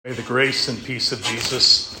May the grace and peace of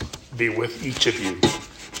Jesus be with each of you.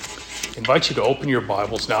 I invite you to open your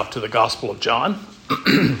Bibles now to the Gospel of John,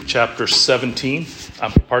 chapter 17.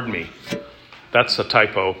 Pardon me, that's a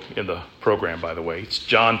typo in the program, by the way. It's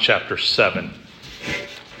John chapter 7.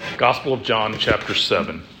 Gospel of John chapter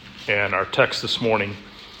 7. And our text this morning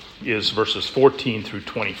is verses 14 through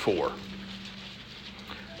 24.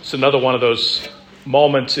 It's another one of those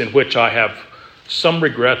moments in which I have some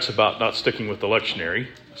regrets about not sticking with the lectionary,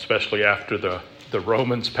 especially after the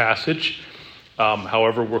Romans passage.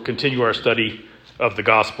 However, we'll continue our study of the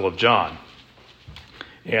Gospel of John.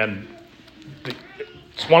 And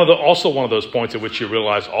it's also one of those points at which you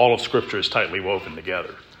realize all of Scripture is tightly woven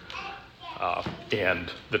together.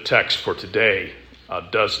 And the text for today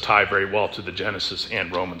does tie very well to the Genesis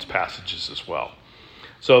and Romans passages as well.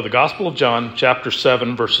 So the Gospel of John, chapter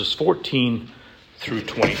 7, verses 14 through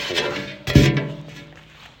 24.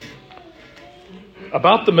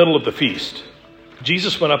 About the middle of the feast,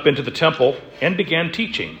 Jesus went up into the temple and began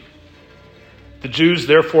teaching. The Jews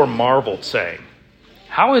therefore marveled, saying,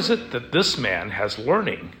 "How is it that this man has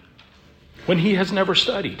learning when he has never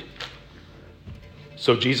studied?"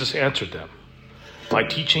 So Jesus answered them, "My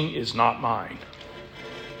teaching is not mine,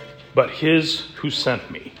 but his who sent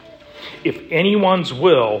me. If anyone's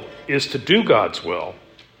will is to do God's will,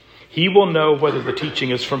 he will know whether the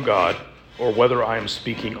teaching is from God or whether I am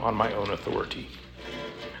speaking on my own authority.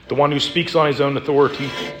 The one who speaks on his own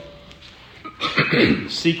authority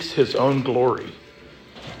seeks his own glory,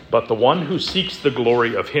 but the one who seeks the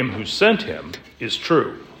glory of him who sent him is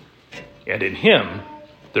true, and in him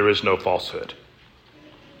there is no falsehood.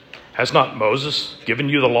 Has not Moses given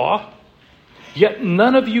you the law? Yet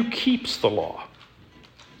none of you keeps the law.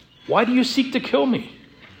 Why do you seek to kill me?"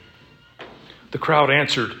 The crowd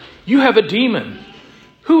answered, "You have a demon.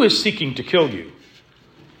 Who is seeking to kill you?"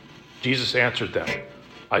 Jesus answered them,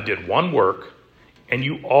 "I did one work, and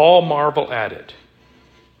you all marvel at it.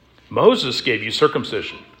 Moses gave you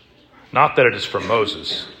circumcision, not that it is from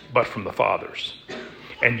Moses, but from the fathers.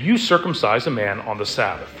 And you circumcise a man on the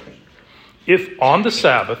Sabbath. If on the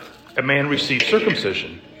Sabbath a man receives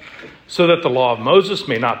circumcision, so that the law of Moses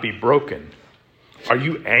may not be broken, are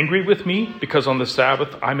you angry with me because on the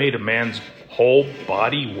Sabbath I made a man's whole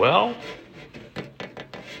body well?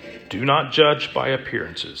 Do not judge by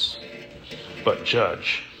appearances, but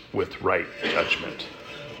judge with right judgment."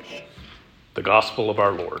 The Gospel of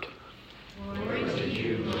our Lord. Glory to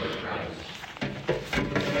you, Lord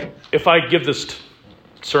Christ. If I give this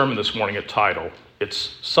sermon this morning a title,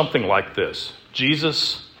 it's something like this: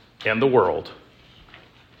 Jesus and the World,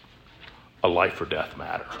 a life or death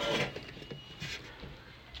matter.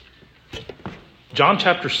 John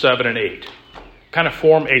chapter 7 and 8 kind of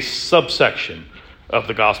form a subsection of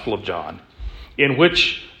the Gospel of John, in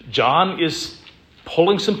which John is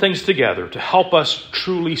pulling some things together to help us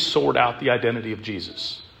truly sort out the identity of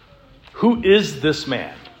Jesus. Who is this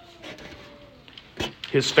man?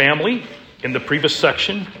 His family, in the previous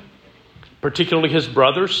section, particularly his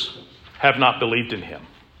brothers, have not believed in him.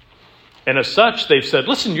 And as such, they've said,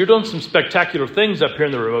 "Listen, you're doing some spectacular things up here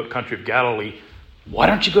in the remote country of Galilee. Why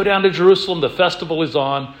don't you go down to Jerusalem? The festival is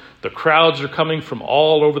on. The crowds are coming from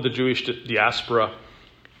all over the Jewish diaspora.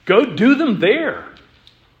 Go do them there.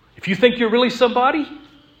 If you think you're really somebody,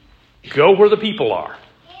 go where the people are."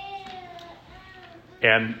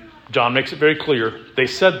 And John makes it very clear they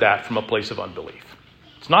said that from a place of unbelief.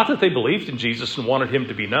 It's not that they believed in Jesus and wanted him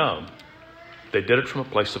to be known. They did it from a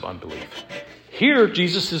place of unbelief. Here,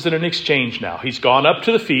 Jesus is in an exchange now. He's gone up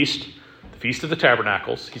to the Feast of the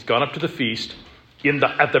Tabernacles. He's gone up to the feast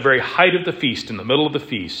at the very height of the feast, in the middle of the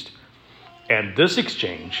feast. And this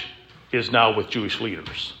exchange is now with Jewish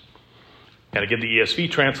leaders. And again, the ESV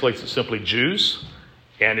translates it simply Jews,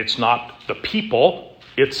 and it's not the people,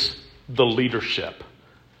 it's the leadership.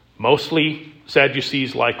 Mostly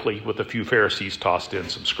Sadducees, likely, with a few Pharisees tossed in,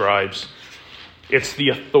 some scribes. It's the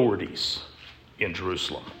authorities in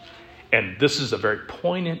Jerusalem. And this is a very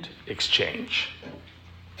poignant exchange.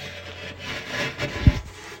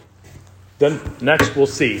 Then next we'll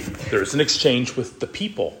see there's an exchange with the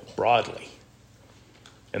people broadly.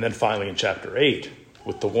 And then finally in chapter 8,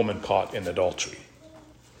 with the woman caught in adultery.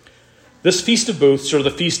 This Feast of Booths, or the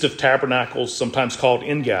Feast of Tabernacles, sometimes called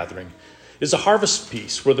Ingathering, is a harvest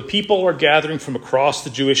feast where the people are gathering from across the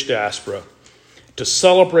Jewish diaspora to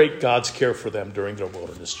celebrate God's care for them during their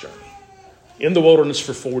wilderness journey. In the wilderness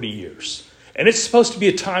for 40 years. And it's supposed to be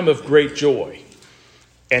a time of great joy.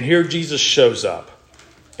 And here Jesus shows up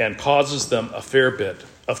and causes them a fair bit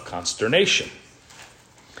of consternation.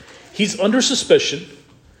 He's under suspicion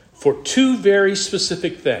for two very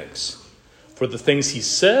specific things: for the things he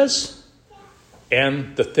says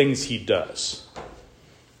and the things he does.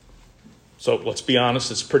 So let's be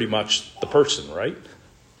honest, it's pretty much the person, right?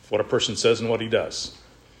 What a person says and what he does.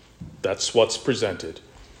 That's what's presented.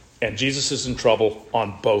 And Jesus is in trouble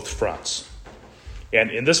on both fronts.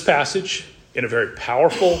 And in this passage, in a very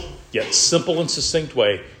powerful yet simple and succinct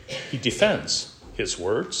way, he defends his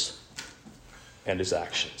words and his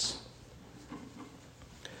actions.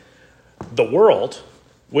 The world,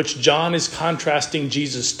 which John is contrasting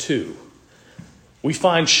Jesus to, we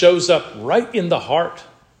find shows up right in the heart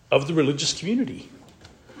of the religious community.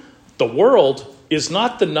 The world is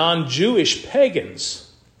not the non-Jewish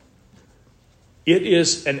pagans. It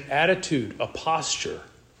is an attitude, a posture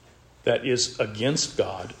that is against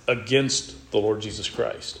God, against the Lord Jesus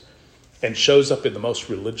Christ, and shows up in the most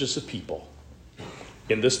religious of people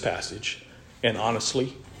in this passage, and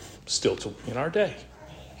honestly, still in our day.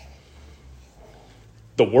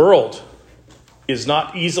 The world is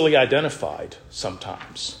not easily identified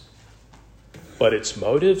sometimes, but its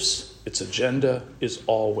motives, its agenda is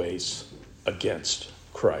always against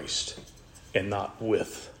Christ and not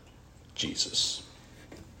with Jesus.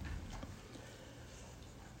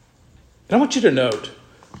 And I want you to note,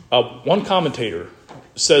 one commentator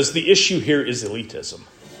says the issue here is elitism.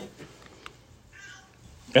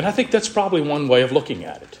 And I think that's probably one way of looking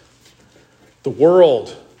at it. The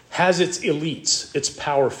world has its elites, its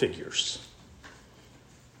power figures.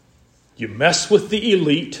 You mess with the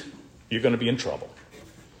elite, you're going to be in trouble.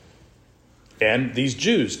 And these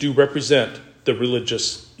Jews do represent the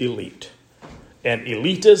religious elite. And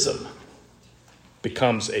elitism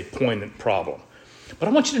becomes a poignant problem. But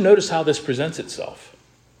I want you to notice how this presents itself.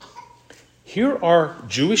 Here are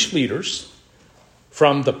Jewish leaders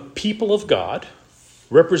from the people of God,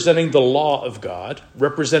 representing the law of God,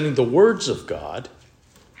 representing the words of God,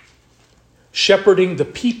 shepherding the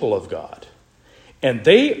people of God. And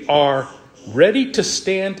they are ready to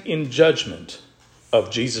stand in judgment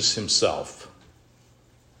of Jesus himself.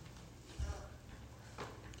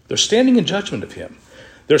 They're standing in judgment of him.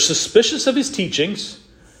 They're suspicious of his teachings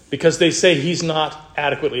because they say he's not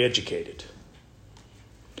adequately educated.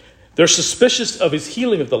 They're suspicious of his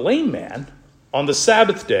healing of the lame man on the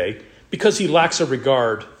Sabbath day because he lacks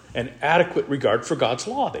an adequate regard for God's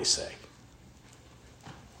law, they say.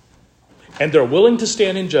 And they're willing to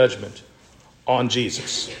stand in judgment on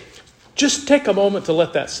Jesus. Just take a moment to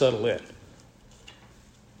let that settle in.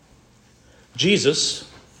 Jesus,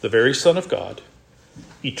 the very Son of God,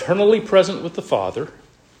 eternally present with the Father,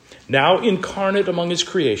 now incarnate among his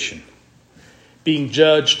creation, being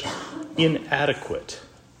judged inadequate,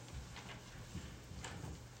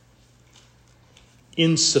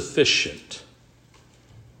 insufficient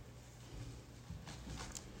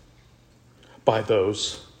by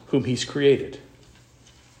those whom he's created,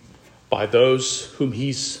 by those whom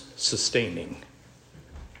he's sustaining.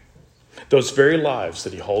 Those very lives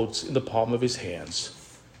that he holds in the palm of his hands,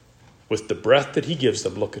 with the breath that he gives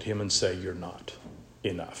them, look at him and say, you're not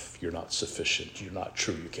enough, you're not sufficient, you're not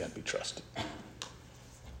true, you can't be trusted.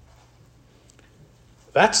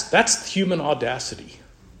 That's human audacity.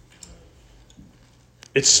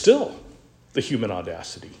 It's still the human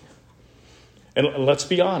audacity. And let's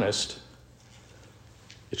be honest,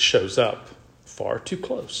 it shows up far too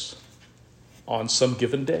close on some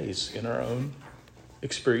given days in our own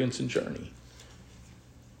experience and journey.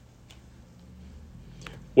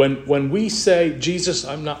 When we say, Jesus,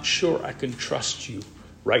 I'm not sure I can trust you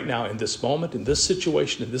right now in this moment, in this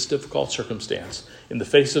situation, in this difficult circumstance, in the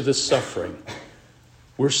face of this suffering,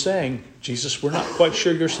 we're saying, Jesus, we're not quite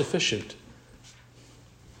sure you're sufficient.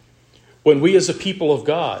 When we as a people of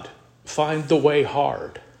God find the way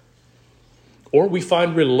hard, or we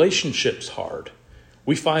find relationships hard,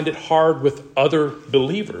 we find it hard with other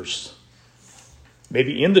believers,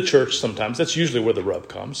 maybe in the church sometimes, that's usually where the rub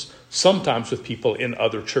comes, sometimes with people in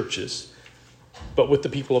other churches, but with the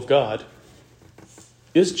people of God,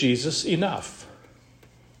 is Jesus enough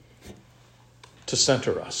to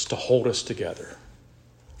center us, to hold us together,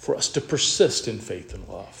 for us to persist in faith and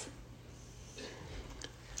love?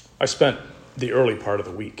 I spent the early part of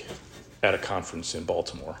the week at a conference in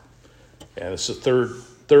Baltimore, and it's the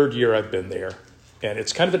third year I've been there. And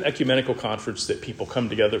it's kind of an ecumenical conference that people come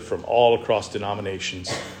together from all across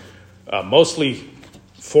denominations, mostly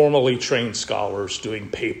formally trained scholars doing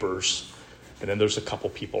papers. And then there's a couple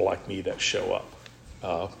people like me that show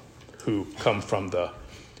up who come from the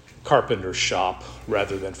carpenter's shop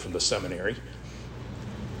rather than from the seminary.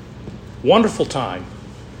 Wonderful time,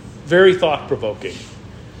 very thought-provoking.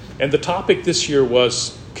 And the topic this year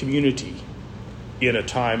was community in a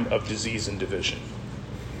time of disease and division.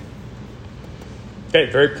 Okay,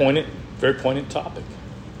 very poignant topic.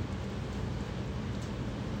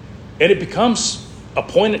 And it becomes a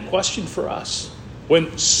poignant question for us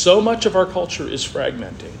when so much of our culture is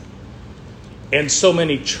fragmenting and so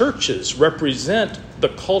many churches represent the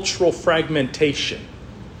cultural fragmentation.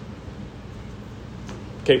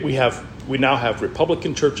 Okay, we now have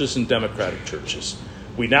Republican churches and Democratic churches.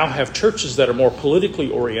 We now have churches that are more politically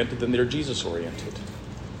oriented than they're Jesus oriented.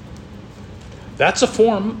 That's a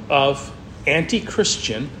form of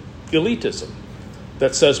anti-Christian elitism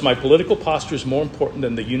that says my political posture is more important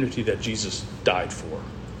than the unity that Jesus died for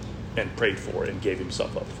and prayed for and gave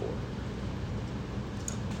himself up for.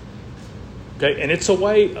 Okay, and it's a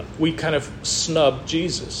way we kind of snub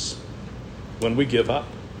Jesus when we give up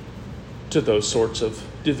to those sorts of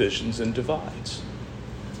divisions and divides.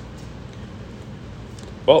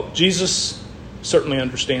 Well, Jesus certainly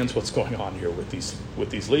understands what's going on here with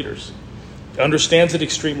these leaders. He understands it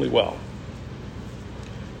extremely well.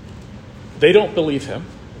 They don't believe him.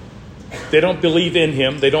 They don't believe in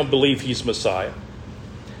him. They don't believe he's Messiah.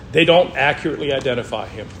 They don't accurately identify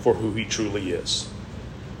him for who he truly is.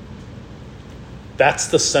 That's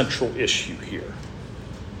the central issue here.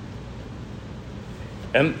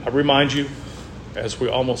 And I remind you, as we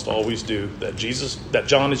almost always do, that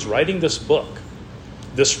John is writing this book,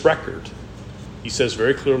 this record. He says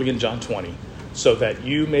very clearly in John 20, so that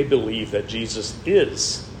you may believe that Jesus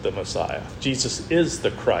is the Messiah. Jesus is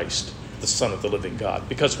the Christ, the Son of the living God.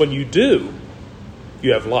 Because when you do,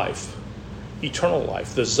 you have life, eternal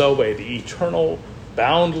life, the Zoe, the eternal,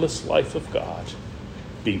 boundless life of God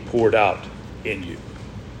being poured out in you.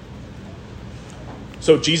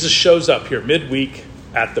 So Jesus shows up here midweek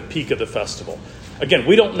at the peak of the festival. Again,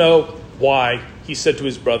 we don't know why he said to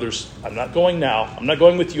his brothers, I'm not going now. I'm not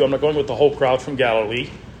going with you. I'm not going with the whole crowd from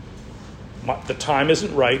Galilee. The time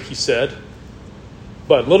isn't right, he said.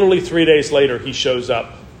 But literally 3 days later, he shows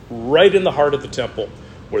up right in the heart of the temple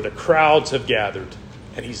where the crowds have gathered,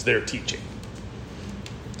 and he's there teaching.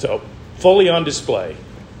 So, fully on display,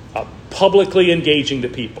 publicly engaging the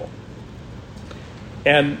people.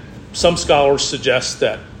 And some scholars suggest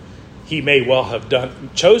that he may well have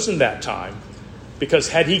chosen that time, because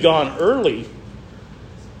had he gone early,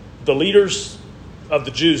 the leaders of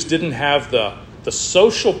the Jews didn't have the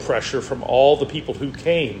social pressure from all the people who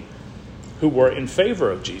came who were in favor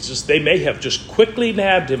of Jesus. They may have just quickly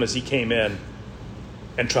nabbed him as he came in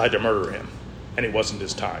and tried to murder him, and it wasn't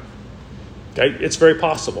his time. Okay, it's very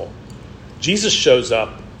possible. Jesus shows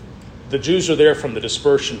up. The Jews are there from the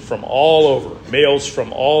dispersion from all over. Males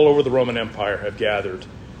from all over the Roman Empire have gathered.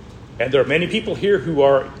 And there are many people here who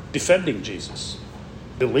are defending Jesus,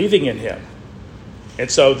 believing in him. And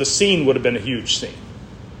so the scene would have been a huge scene.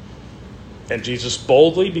 And Jesus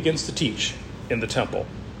boldly begins to teach in the temple.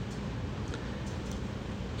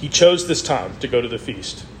 He chose this time to go to the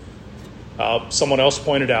feast. Someone else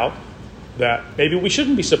pointed out that maybe we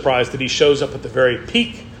shouldn't be surprised that he shows up at the very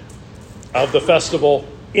peak of the festival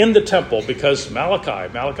in the temple, because Malachi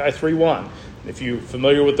 3:1, if you're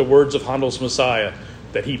familiar with the words of Handel's Messiah,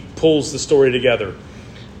 that he pulls the story together.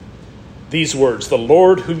 These words, the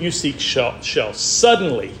Lord whom you seek shall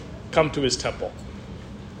suddenly come to his temple.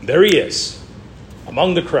 And there he is,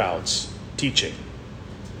 among the crowds, teaching.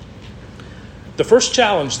 The first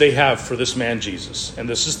challenge they have for this man Jesus, and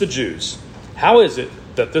this is the Jews, how is it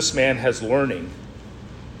that this man has learning?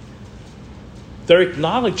 They're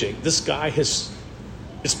acknowledging this guy is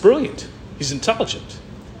brilliant. He's intelligent.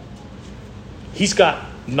 He's got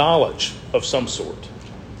knowledge of some sort.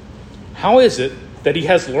 How is it that he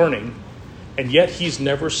has learning, and yet he's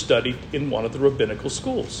never studied in one of the rabbinical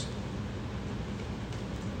schools?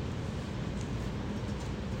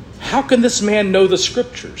 How can this man know the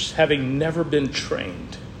scriptures, having never been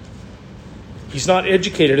trained? He's not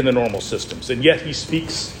educated in the normal systems, and yet he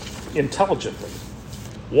speaks intelligently.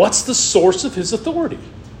 What's the source of his authority?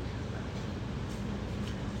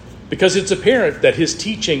 Because it's apparent that his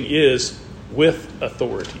teaching is with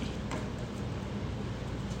authority.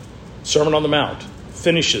 Sermon on the Mount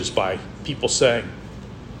finishes by people saying,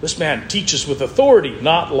 this man teaches with authority,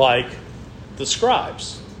 not like the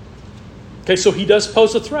scribes. Okay, so he does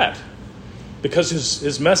pose a threat, because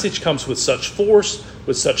his message comes with such force,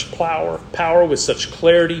 with such power, with such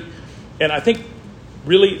clarity. And I think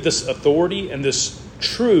really this authority and this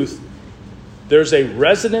truth, there's a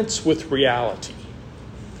resonance with reality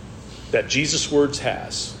that Jesus' words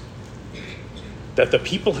has. That the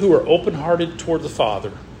people who are open-hearted toward the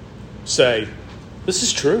Father say, this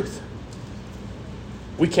is truth.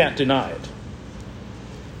 We can't deny it.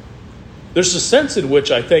 There's a sense in which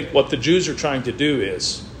I think what the Jews are trying to do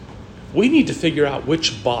is, we need to figure out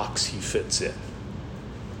which box he fits in.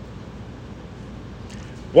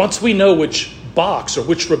 Once we know which box or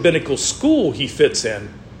which rabbinical school he fits in,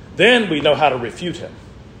 Then we know how to refute him.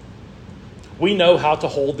 We know how to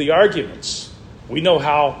hold the arguments. We know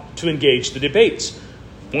how to engage the debates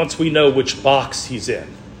once we know which box he's in.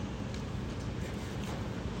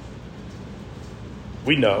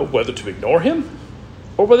 We know whether to ignore him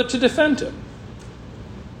or whether to defend him,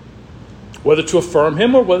 whether to affirm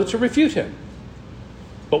him or whether to refute him.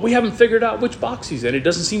 But we haven't figured out which box he's in. It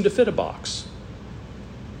doesn't seem to fit a box.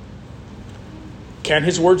 Can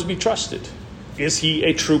his words be trusted? Is he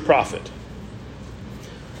a true prophet?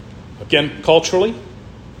 Again, culturally,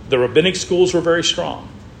 the rabbinic schools were very strong.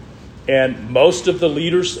 And most of the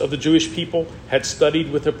leaders of the Jewish people had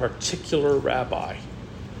studied with a particular rabbi,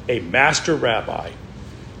 a master rabbi.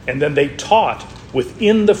 And then they taught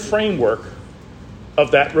within the framework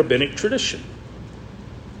of that rabbinic tradition.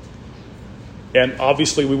 And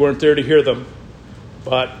obviously we weren't there to hear them.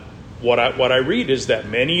 But what I read is that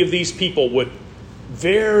many of these people would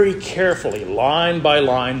very carefully, line by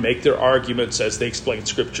line, make their arguments as they explained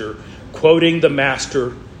Scripture, quoting the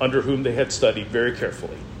master under whom they had studied very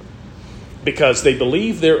carefully. Because they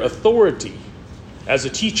believed their authority as a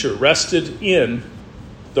teacher rested in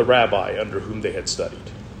the rabbi under whom they had studied.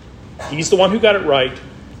 He's the one who got it right.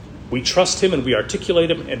 We trust him and we articulate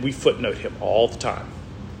him and we footnote him all the time.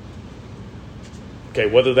 Okay,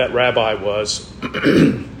 whether that rabbi was,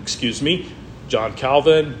 John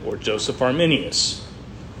Calvin or Joseph Arminius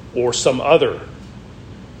or some other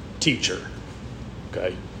teacher,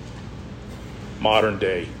 okay, modern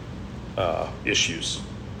day issues.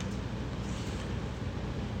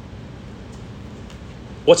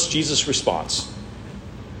 What's Jesus' response?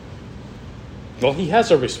 Well, he has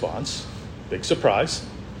a response. Big surprise.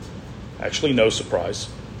 Actually, no surprise.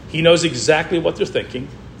 He knows exactly what they're thinking.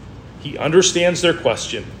 He understands their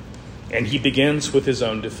question, and he begins with his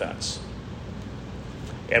own defense.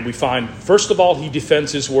 And we find, first of all, he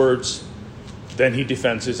defends his words, then he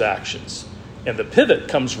defends his actions. And the pivot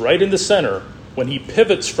comes right in the center. When he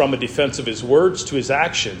pivots from a defense of his words to his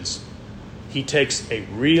actions, he takes a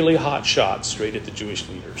really hot shot straight at the Jewish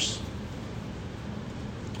leaders.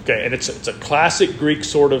 Okay, and it's a classic Greek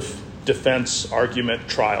sort of defense argument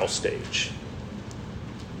trial stage.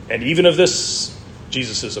 And even of this,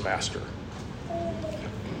 Jesus is a master.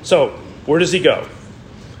 So, where does he go?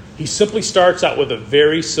 He simply starts out with a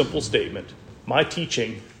very simple statement. My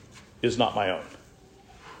teaching is not my own.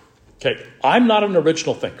 Okay, I'm not an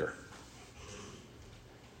original thinker.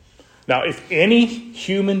 Now, if any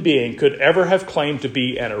human being could ever have claimed to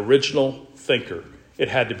be an original thinker, it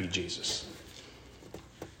had to be Jesus,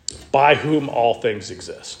 by whom all things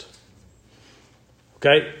exist.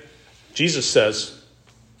 Okay? Jesus says,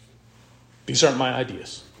 these aren't my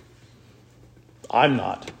ideas. I'm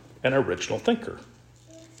not an original thinker.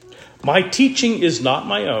 My teaching is not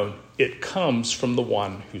my own. It comes from the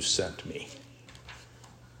one who sent me.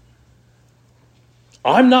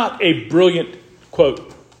 I'm not a brilliant,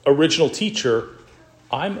 quote, original teacher.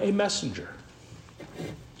 I'm a messenger.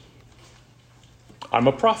 I'm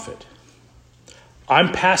a prophet.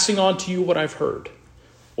 I'm passing on to you what I've heard,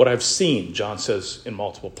 what I've seen, John says in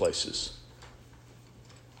multiple places.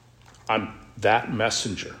 I'm that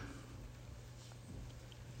messenger.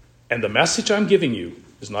 And the message I'm giving you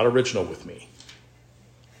is not original with me.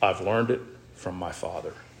 I've learned it from my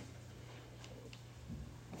Father.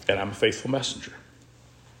 And I'm a faithful messenger.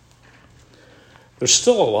 There's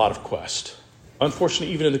still a lot of quest,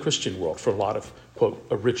 unfortunately, even in the Christian world, for a lot of, quote,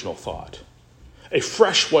 original thought. A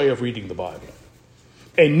fresh way of reading the Bible.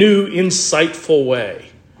 A new, insightful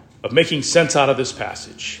way of making sense out of this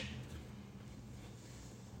passage.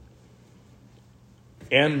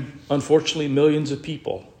 And unfortunately, millions of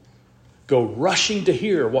people go rushing to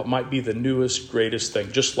hear what might be the newest, greatest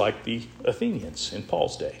thing, just like the Athenians in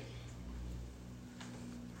Paul's day.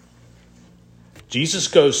 Jesus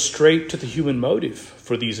goes straight to the human motive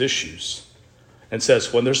for these issues and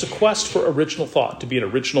says, when there's a quest for original thought, to be an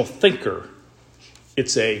original thinker,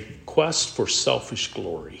 it's a quest for selfish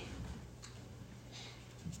glory.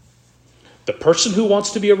 The person who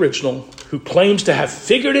wants to be original, who claims to have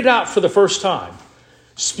figured it out for the first time,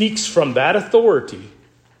 speaks from that authority.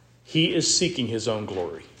 He is seeking his own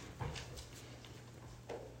glory.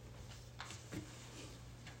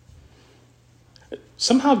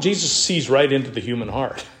 Somehow Jesus sees right into the human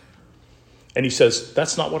heart. And he says,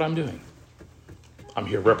 that's not what I'm doing. I'm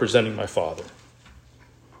here representing my Father.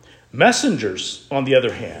 Messengers, on the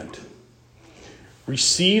other hand,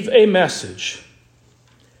 receive a message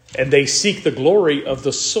and they seek the glory of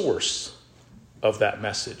the source of that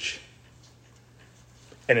message.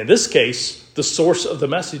 And in this case, the source of the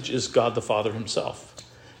message is God the Father himself.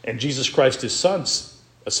 And Jesus Christ, his Son,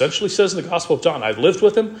 essentially says in the Gospel of John, I lived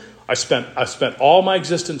with him. I spent all my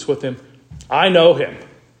existence with him. I know him.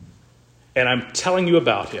 And I'm telling you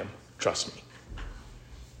about him. Trust me.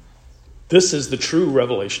 This is the true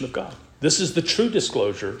revelation of God. This is the true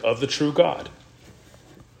disclosure of the true God.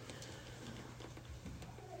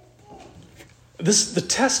 The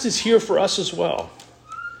test is here for us as well.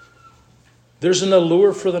 There's an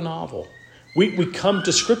allure for the novel. We come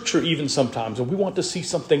to Scripture even sometimes and we want to see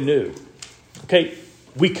something new. Okay,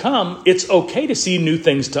 it's okay to see new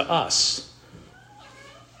things to us.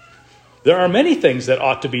 There are many things that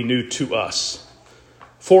ought to be new to us,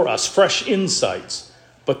 for us, fresh insights,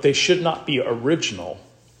 but they should not be original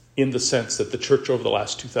in the sense that the church over the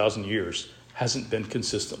last 2,000 years hasn't been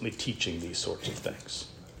consistently teaching these sorts of things.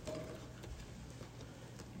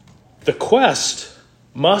 The quest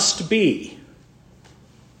must be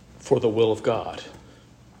for the will of God,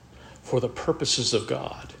 for the purposes of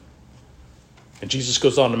God. And Jesus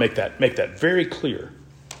goes on to make that very clear.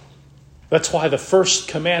 That's why the first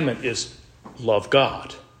commandment is love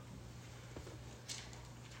God.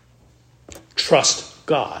 Trust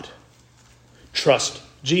God. Trust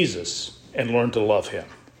Jesus and learn to love him.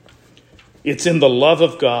 It's in the love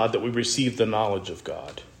of God that we receive the knowledge of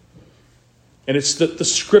God. And it's that the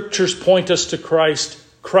Scriptures point us to Christ.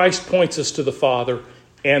 Christ points us to the Father.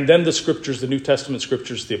 And then the Scriptures, the New Testament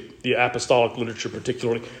Scriptures, the apostolic literature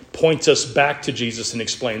particularly, points us back to Jesus and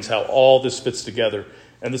explains how all this fits together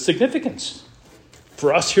and the significance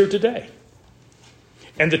for us here today.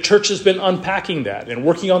 And the church has been unpacking that and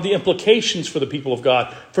working on the implications for the people of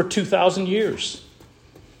God for 2,000 years.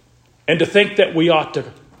 And to think that we ought to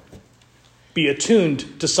be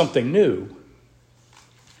attuned to something new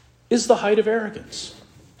is the height of arrogance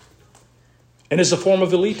and is a form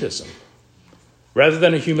of elitism, rather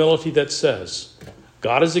than a humility that says,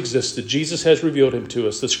 God has existed, Jesus has revealed him to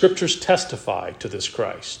us, the Scriptures testify to this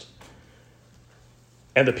Christ.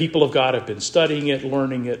 And the people of God have been studying it,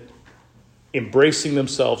 learning it, embracing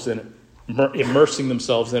themselves in it, immersing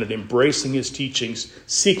themselves in it, embracing his teachings,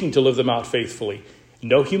 seeking to live them out faithfully.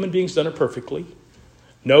 No human being's done it perfectly.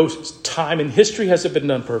 No time in history has it been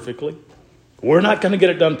done perfectly. We're not going to get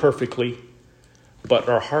it done perfectly, but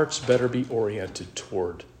our hearts better be oriented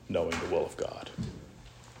toward knowing the will of God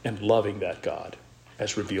and loving that God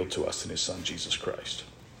as revealed to us in his Son, Jesus Christ.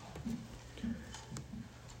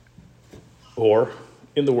 Or,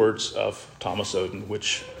 in the words of Thomas Oden,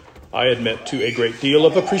 which I admit to a great deal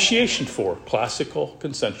of appreciation for, classical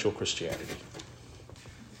consensual Christianity.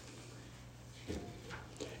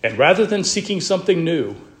 And rather than seeking something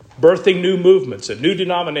new, birthing new movements and new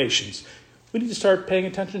denominations, we need to start paying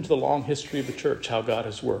attention to the long history of the church, how God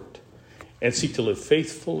has worked, and seek to live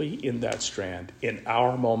faithfully in that strand in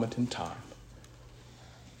our moment in time.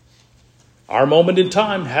 Our moment in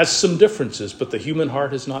time has some differences, but the human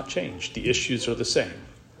heart has not changed. The issues are the same.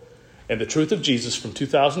 And the truth of Jesus from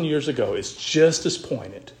 2,000 years ago is just as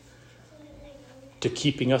pointed to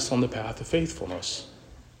keeping us on the path of faithfulness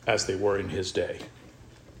as they were in his day.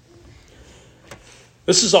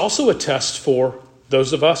 This is also a test for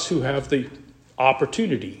those of us who have the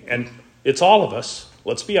opportunity, and it's all of us.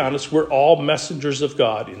 Let's be honest, we're all messengers of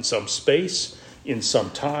God in some space, in some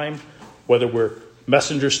time, whether we're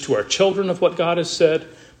messengers to our children of what God has said,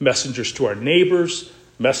 messengers to our neighbors,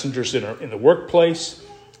 messengers in the workplace,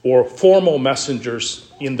 or formal messengers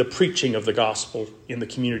in the preaching of the gospel in the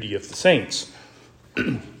community of the saints.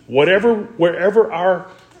 Wherever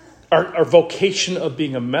our vocation of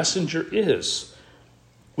being a messenger is,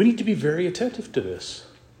 we need to be very attentive to this.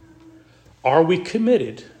 Are we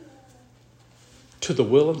committed to the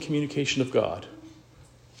will and communication of God?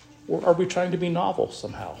 Or are we trying to be novel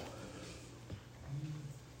somehow?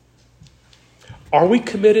 Are we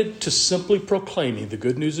committed to simply proclaiming the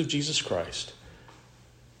good news of Jesus Christ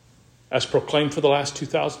as proclaimed for the last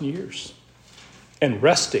 2,000 years and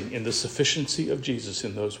resting in the sufficiency of Jesus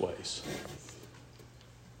in those ways?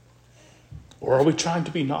 Or are we trying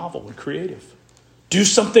to be novel and creative? Do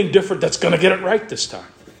something different that's going to get it right this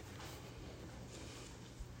time?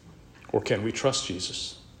 Or can we trust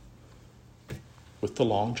Jesus with the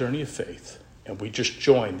long journey of faith and we just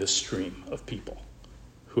join this stream of people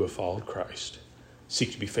who have followed Christ,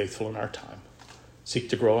 seek to be faithful in our time, seek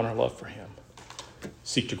to grow in our love for him,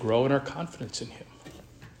 seek to grow in our confidence in him,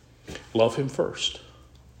 love him first,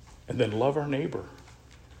 and then love our neighbor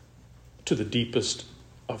to the deepest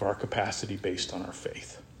of our capacity based on our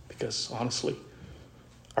faith? Because honestly,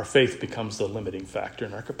 our faith becomes the limiting factor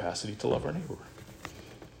in our capacity to love our neighbor.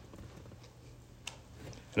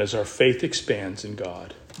 And as our faith expands in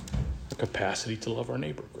God, our capacity to love our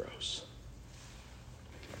neighbor grows.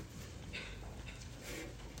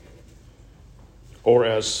 Or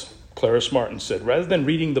as Clarice Martin said, rather than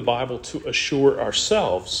reading the Bible to assure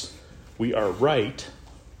ourselves we are right,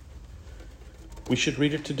 we should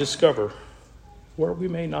read it to discover where we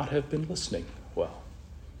may not have been listening well.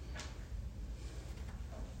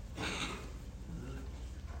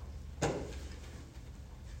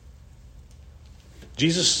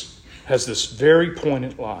 Jesus has this very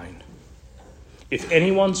poignant line. If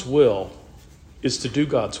anyone's will is to do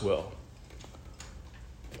God's will,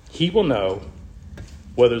 he will know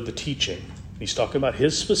whether the teaching, he's talking about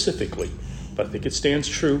his specifically, but I think it stands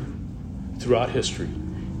true throughout history.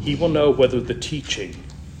 He will know whether the teaching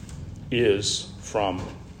is from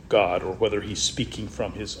God or whether he's speaking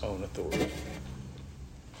from his own authority.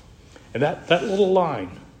 And that little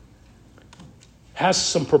line has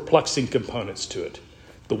some perplexing components to it.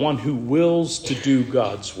 The one who wills to do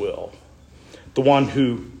God's will. The one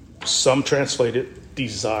who, some translate it,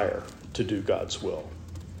 desire to do God's will.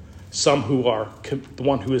 Some who are the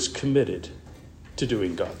one who is committed to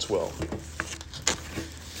doing God's will.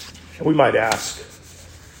 And we might ask,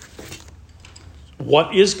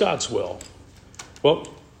 what is God's will? Well,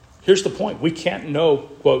 here's the point. We can't know,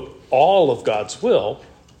 quote, all of God's will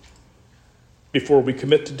before we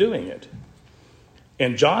commit to doing it.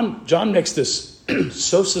 And John makes this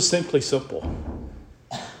so succinctly simple.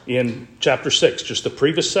 In chapter 6, just the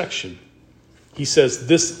previous section, he says,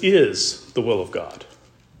 this is the will of God.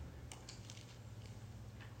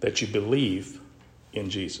 That you believe in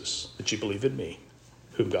Jesus, that you believe in me,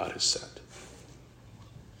 whom God has sent.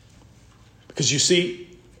 Because you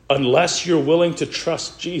see, unless you're willing to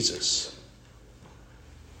trust Jesus,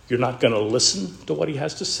 you're not going to listen to what he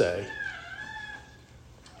has to say.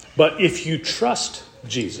 But if you trust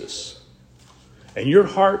Jesus, and your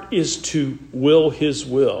heart is to will his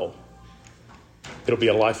will, it'll be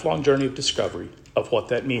a lifelong journey of discovery of what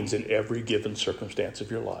that means in every given circumstance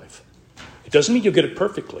of your life. It doesn't mean you'll get it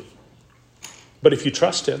perfectly. But if you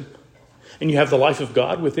trust him and you have the life of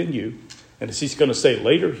God within you, and as he's going to say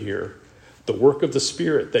later here, the work of the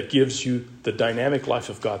Spirit that gives you the dynamic life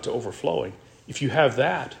of God to overflowing, if you have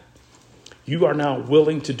that, you are now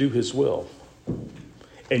willing to do his will.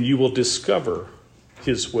 And you will discover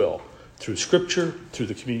his will through Scripture, through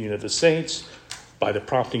the communion of the saints, by the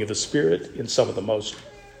prompting of the Spirit in some of the most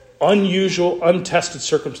unusual, untested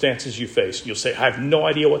circumstances you face. You'll say, I have no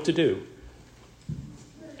idea what to do.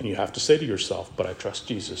 And you have to say to yourself, but I trust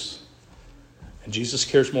Jesus. And Jesus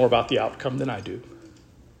cares more about the outcome than I do.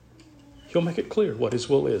 He'll make it clear what his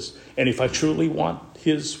will is. And if I truly want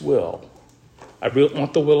his will, I really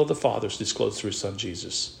want the will of the Father disclosed through his Son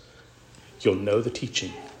Jesus, you'll know the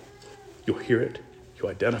teaching. You'll hear it. You'll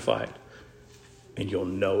identify it. And you'll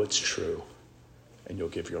know it's true. And you'll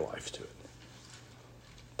give your life to it.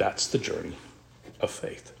 That's the journey of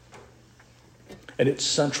faith. And it's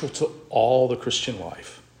central to all the Christian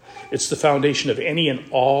life. It's the foundation of any and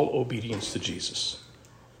all obedience to Jesus.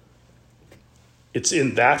 It's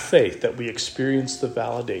in that faith that we experience the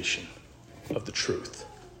validation of the truth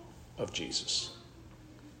of Jesus.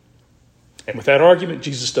 And with that argument,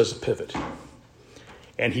 Jesus does a pivot.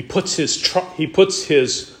 And he puts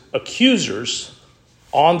his accusers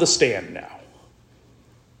on the stand now.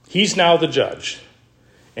 He's now the judge.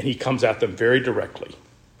 And he comes at them very directly.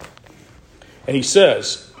 And he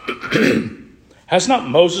says, has not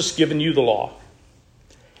Moses given you the law?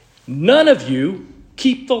 None of you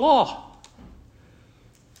keep the law.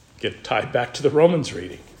 Get tied back to the Romans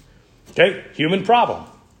reading. Okay, human problem.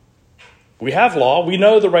 We have law. We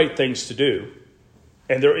know the right things to do.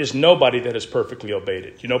 And there is nobody that has perfectly obeyed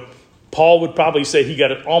it. You know, Paul would probably say he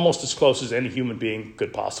got it almost as close as any human being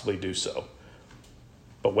could possibly do so.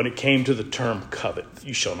 But when it came to the term covet,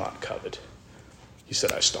 you shall not covet, he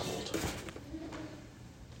said, I stumbled.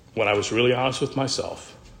 When I was really honest with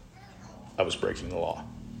myself, I was breaking the law.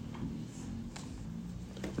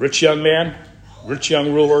 Rich young man, rich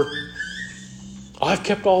young ruler, I've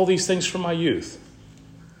kept all these things from my youth.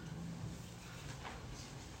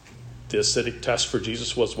 The ascetic test for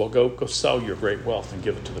Jesus was, well, go sell your great wealth and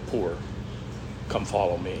give it to the poor. Come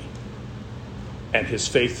follow me. And his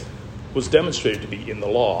faith was demonstrated to be in the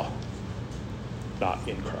law, not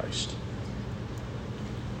in Christ.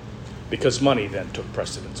 Because money then took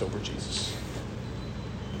precedence over Jesus.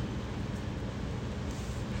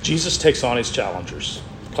 Jesus takes on his challengers.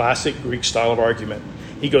 Classic Greek style of argument.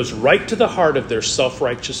 He goes right to the heart of their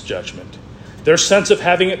self-righteous judgment, their sense of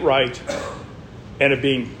having it right, and of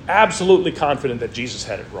being absolutely confident that Jesus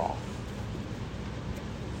had it wrong.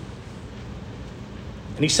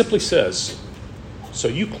 And he simply says, so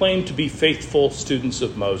you claim to be faithful students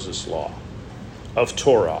of Moses' law, of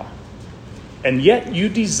Torah, and yet you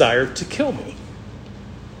desire to kill me.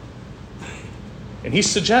 And he's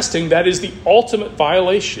suggesting that is the ultimate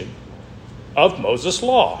violation of Moses'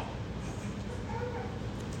 law.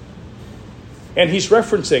 And he's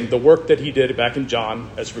referencing the work that he did back in John,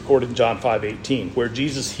 as recorded in John 5:18, where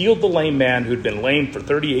Jesus healed the lame man who'd been lame for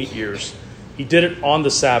 38 years. He did it on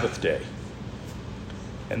the Sabbath day.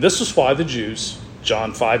 And this is why the Jews,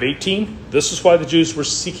 John 5:18, this is why the Jews were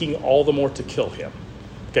seeking all the more to kill him.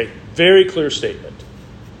 Okay, very clear statement.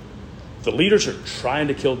 The leaders are trying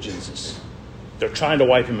to kill Jesus. They're trying to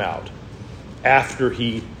wipe him out after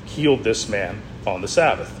he healed this man on the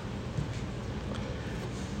Sabbath.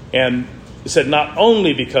 And he said not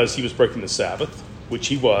only because he was breaking the Sabbath, which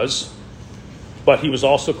he was, but he was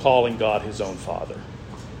also calling God his own Father.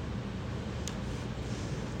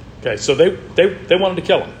 Okay, so they wanted to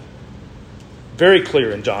kill him. Very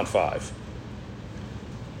clear in John 5.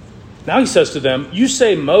 Now he says to them, you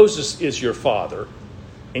say Moses is your father,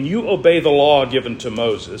 and you obey the law given to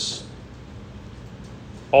Moses,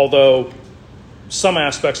 although some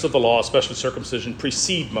aspects of the law, especially circumcision,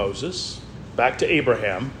 precede Moses, back to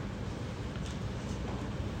Abraham.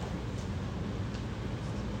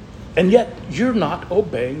 And yet, you're not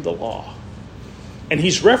obeying the law. And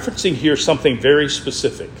he's referencing here something very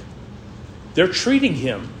specific. They're treating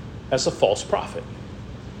him as a false prophet.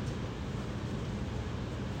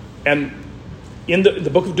 And in the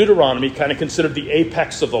book of Deuteronomy, kind of considered the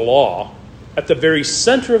apex of the law, at the very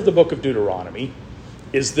center of the book of Deuteronomy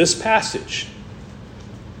is this passage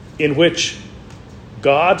in which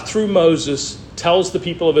God, through Moses, tells the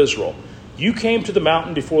people of Israel, you came to the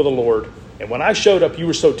mountain before the Lord, and when I showed up, you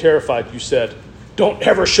were so terrified, you said, don't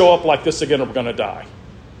ever show up like this again or we're going to die.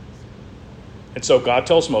 And so God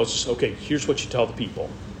tells Moses, okay, here's what you tell the people.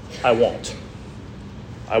 I won't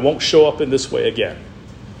show up in this way again.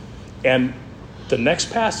 And the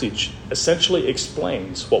next passage essentially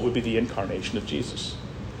explains what would be the incarnation of Jesus,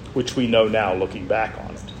 which we know now looking back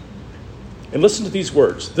on it. And listen to these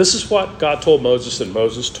words. This is what God told Moses, and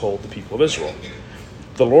Moses told the people of Israel.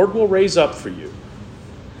 The Lord will raise up for you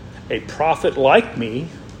a prophet like me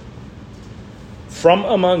from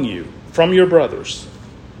among you, from your brothers.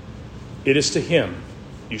 It is to him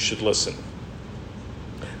you should listen.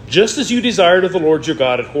 Just as you desired of the Lord your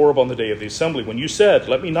God at Horeb on the day of the assembly, when you said,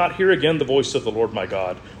 let me not hear again the voice of the Lord my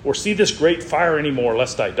God, or see this great fire any more,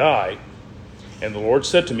 lest I die. And the Lord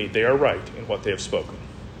said to me, they are right in what they have spoken.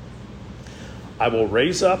 I will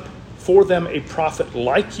raise up for them a prophet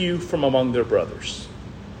like you from among their brothers,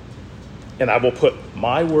 and I will put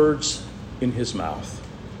my words in his mouth,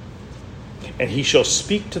 and he shall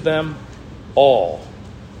speak to them all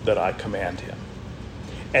that I command him.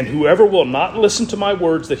 And whoever will not listen to my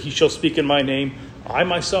words that he shall speak in my name, I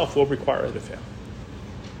myself will require it of him.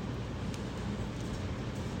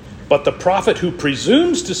 But the prophet who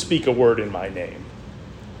presumes to speak a word in my name,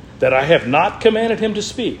 that I have not commanded him to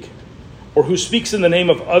speak, or who speaks in the name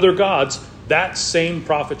of other gods, that same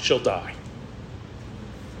prophet shall die.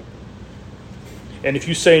 And if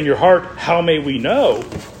you say in your heart, how may we know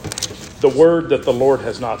the word that the Lord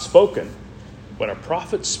has not spoken? When a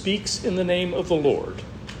prophet speaks in the name of the Lord,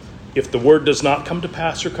 if the word does not come to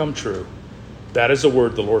pass or come true, that is a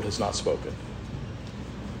word the Lord has not spoken.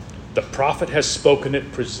 The prophet has spoken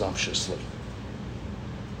it presumptuously.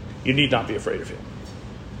 You need not be afraid of him.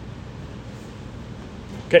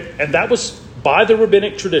 Okay, and that was, by the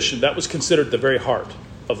rabbinic tradition, that was considered the very heart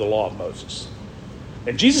of the law of Moses.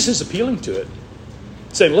 And Jesus is appealing to it,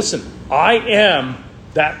 saying, listen, I am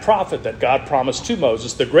that prophet that God promised to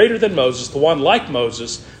Moses, the greater than Moses, the one like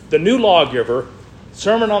Moses, the new lawgiver,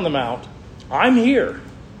 Sermon on the Mount. I'm here.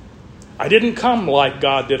 I didn't come like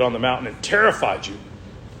God did on the mountain and terrified you.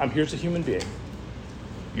 I'm here as a human being.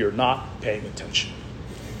 You're not paying attention.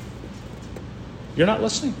 You're not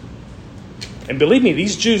listening. And believe me,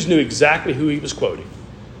 these Jews knew exactly who he was quoting.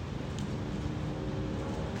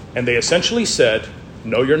 And they essentially said,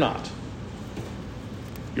 no, you're not.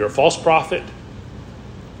 You're a false prophet.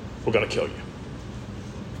 We're going to kill you.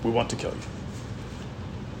 We want to kill you.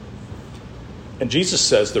 And Jesus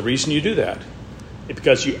says the reason you do that is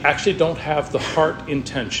because you actually don't have the heart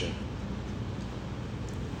intention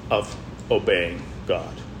of obeying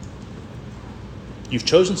God. You've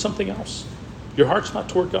chosen something else. Your heart's not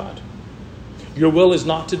toward God. Your will is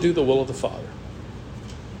not to do the will of the Father.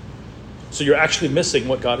 So you're actually missing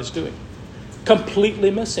what God is doing. Completely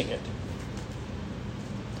missing it.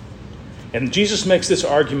 And Jesus makes this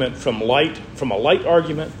argument from a light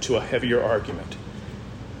argument to a heavier argument.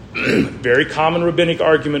 Very common rabbinic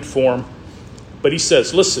argument form. But he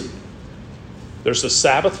says, listen, there's the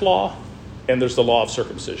Sabbath law and there's the law of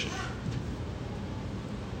circumcision.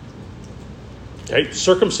 Okay,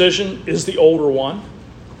 circumcision is the older one.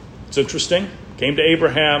 It's interesting. Came to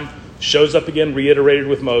Abraham, shows up again, reiterated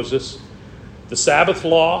with Moses. The Sabbath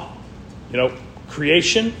law,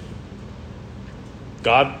 creation.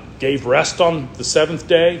 God gave rest on the seventh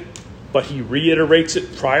day, but he reiterates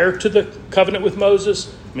it prior to the covenant with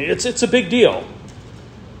Moses. I mean, it's a big deal.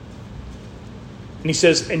 And he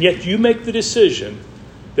says, and yet you make the decision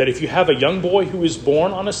that if you have a young boy who is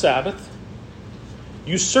born on a Sabbath,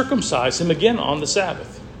 you circumcise him again on the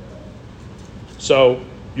Sabbath. So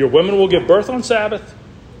your women will give birth on Sabbath,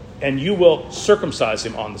 and you will circumcise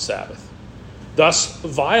him on the Sabbath, thus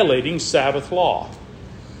violating Sabbath law.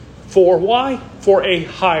 For why? For a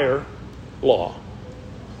higher law,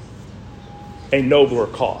 a nobler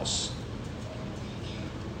cause,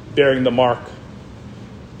 bearing the mark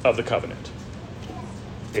of the covenant.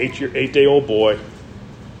 8-day-old boy,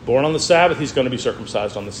 born on the Sabbath, he's going to be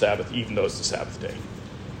circumcised on the Sabbath, even though it's the Sabbath day.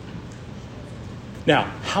 Now,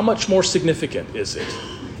 how much more significant is it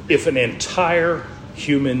if an entire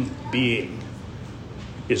human being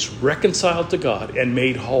is reconciled to God and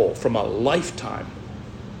made whole from a lifetime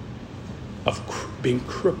of being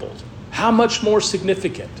crippled? How much more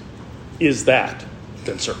significant is that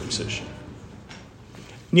than circumcision?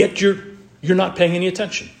 And yet you're not paying any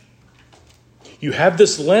attention. You have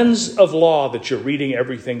this lens of law that you're reading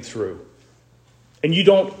everything through, and you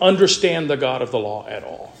don't understand the God of the law at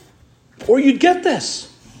all. Or you'd get this.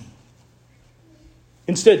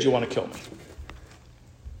 Instead, you want to kill me.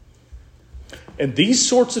 And these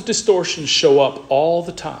sorts of distortions show up all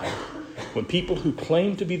the time when people who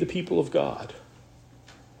claim to be the people of God,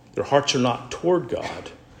 their hearts are not toward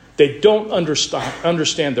God. They don't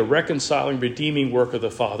understand the reconciling, redeeming work of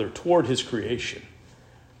the Father toward his creation.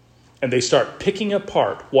 And they start picking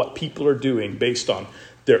apart what people are doing based on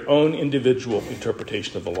their own individual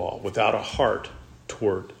interpretation of the law without a heart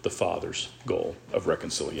toward the Father's goal of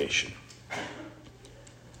reconciliation.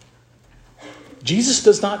 Jesus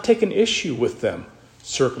does not take an issue with them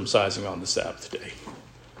circumcising on the Sabbath day.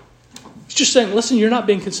 He's just saying, listen, you're not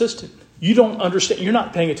being consistent. You don't understand. You're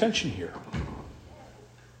not paying attention here.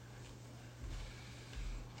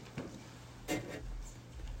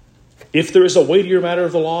 If there is a weightier matter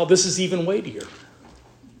of the law, this is even weightier.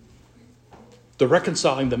 The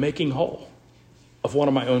reconciling, the making whole of one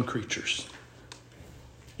of my own creatures.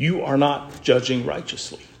 You are not judging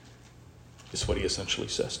righteously, is what he essentially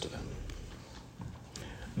says to them.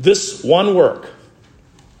 This one work,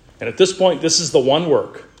 and at this point, this is the one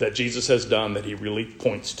work that Jesus has done that he really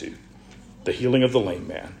points to, the healing of the lame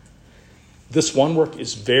man. This one work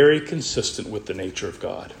is very consistent with the nature of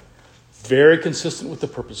God, very consistent with the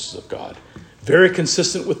purposes of God, very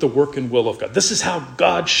consistent with the work and will of God. This is how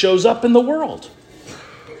God shows up in the world.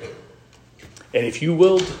 And if you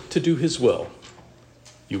willed to do his will,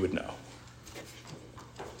 you would know.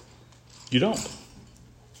 You don't.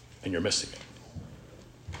 And you're missing it.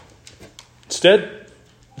 Instead,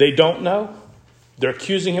 they don't know. They're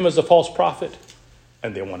accusing him as a false prophet,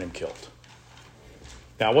 and they want him killed.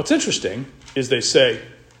 Now, what's interesting is they say,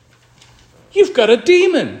 you've got a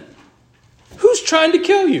demon. Who's trying to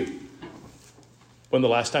kill you? When the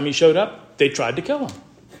last time he showed up, they tried to kill him.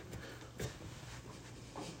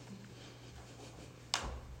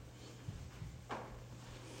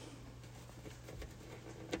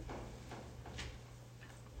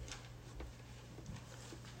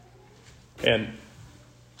 And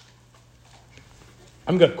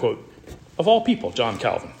I'm going to quote, of all people, John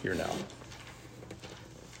Calvin here now.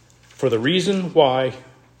 For the reason why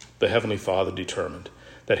the Heavenly Father determined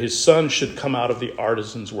that his Son should come out of the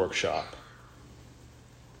artisan's workshop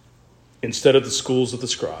instead of the schools of the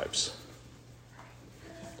scribes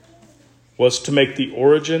was to make the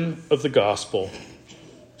origin of the gospel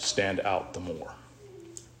stand out the more,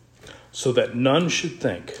 so that none should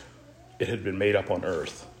think it had been made up on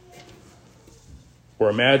earth, or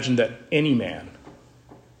imagine that any man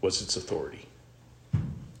was its authority.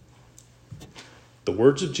 The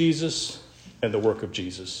words of Jesus and the work of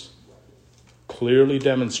Jesus clearly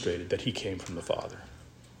demonstrated that he came from the Father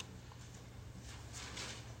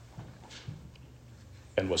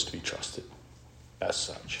and was to be trusted as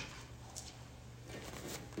such.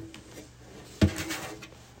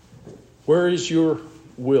 Where is your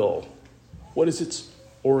will? What is its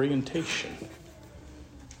orientation?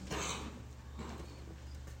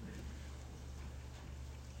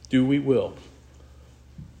 Do we will?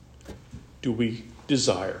 Do we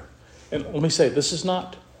desire? And let me say, this is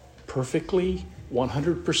not perfectly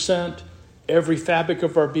 100% every fabric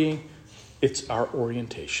of our being. It's our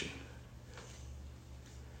orientation.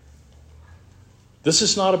 This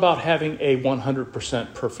is not about having a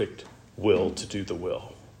 100% perfect will to do the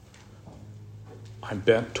will. I'm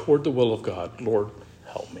bent toward the will of God. Lord,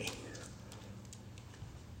 help me.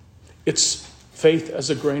 It's faith as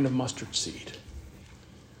a grain of mustard seed.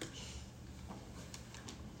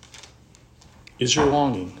 Is your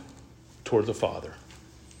longing toward the Father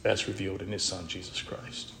as revealed in his Son, Jesus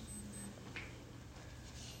Christ?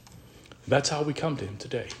 That's how we come to him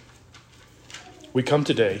today. We come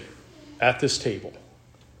today at this table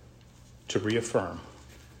to reaffirm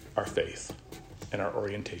our faith and our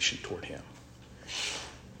orientation toward him.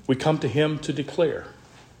 We come to him to declare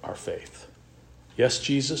our faith. Yes,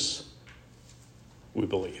 Jesus, we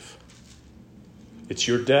believe. It's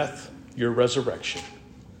your death, your resurrection,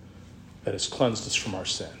 that has cleansed us from our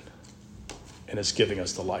sin and is giving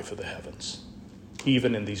us the life of the heavens,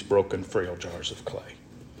 even in these broken, frail jars of clay.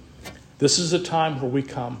 This is a time where we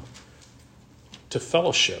come to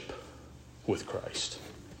fellowship with Christ,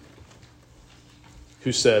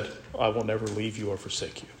 who said, I will never leave you or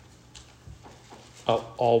forsake you.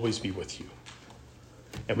 I'll always be with you.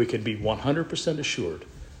 And we can be 100% assured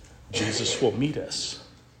Jesus will meet us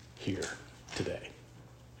here today,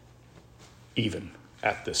 even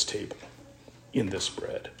at this table, in this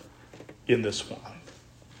bread, in this wine,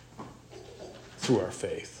 through our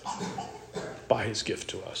faith, by his gift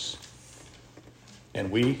to us. And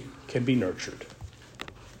we can be nurtured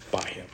by him.